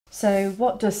So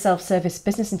what does self-service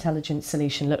business intelligence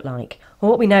solution look like?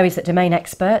 Well, what we know is that domain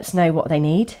experts know what they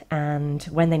need and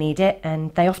when they need it,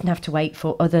 and they often have to wait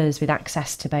for others with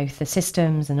access to both the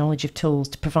systems and knowledge of tools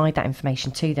to provide that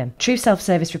information to them. True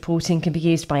self-service reporting can be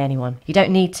used by anyone. You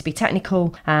don't need to be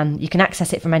technical, you can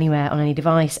access it from anywhere on any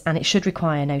device, and it should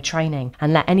require no training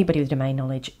and let anybody with domain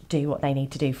knowledge do what they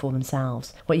need to do for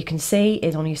themselves. What you can see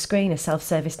is on your screen a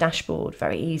self-service dashboard,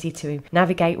 very easy to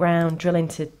navigate round, drill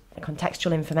into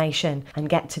contextual information and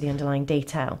get to the underlying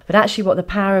detail. But actually what the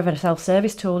power of a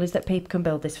self-service tool is that people can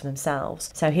build this for themselves.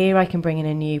 So here I can bring in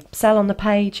a new cell on the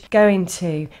page, go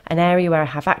into an area where I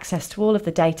have access to all of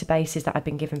the databases that I've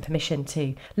been given permission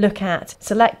to look at,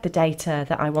 select the data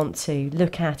that I want to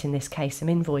look at, in this case some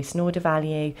invoice and order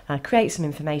value, create some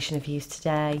information of use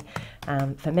today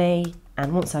for me,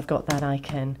 and once I've got that I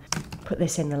can put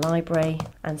this in the library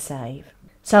and save.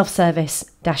 Self-service,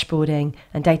 dashboarding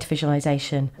and data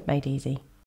visualization made easy.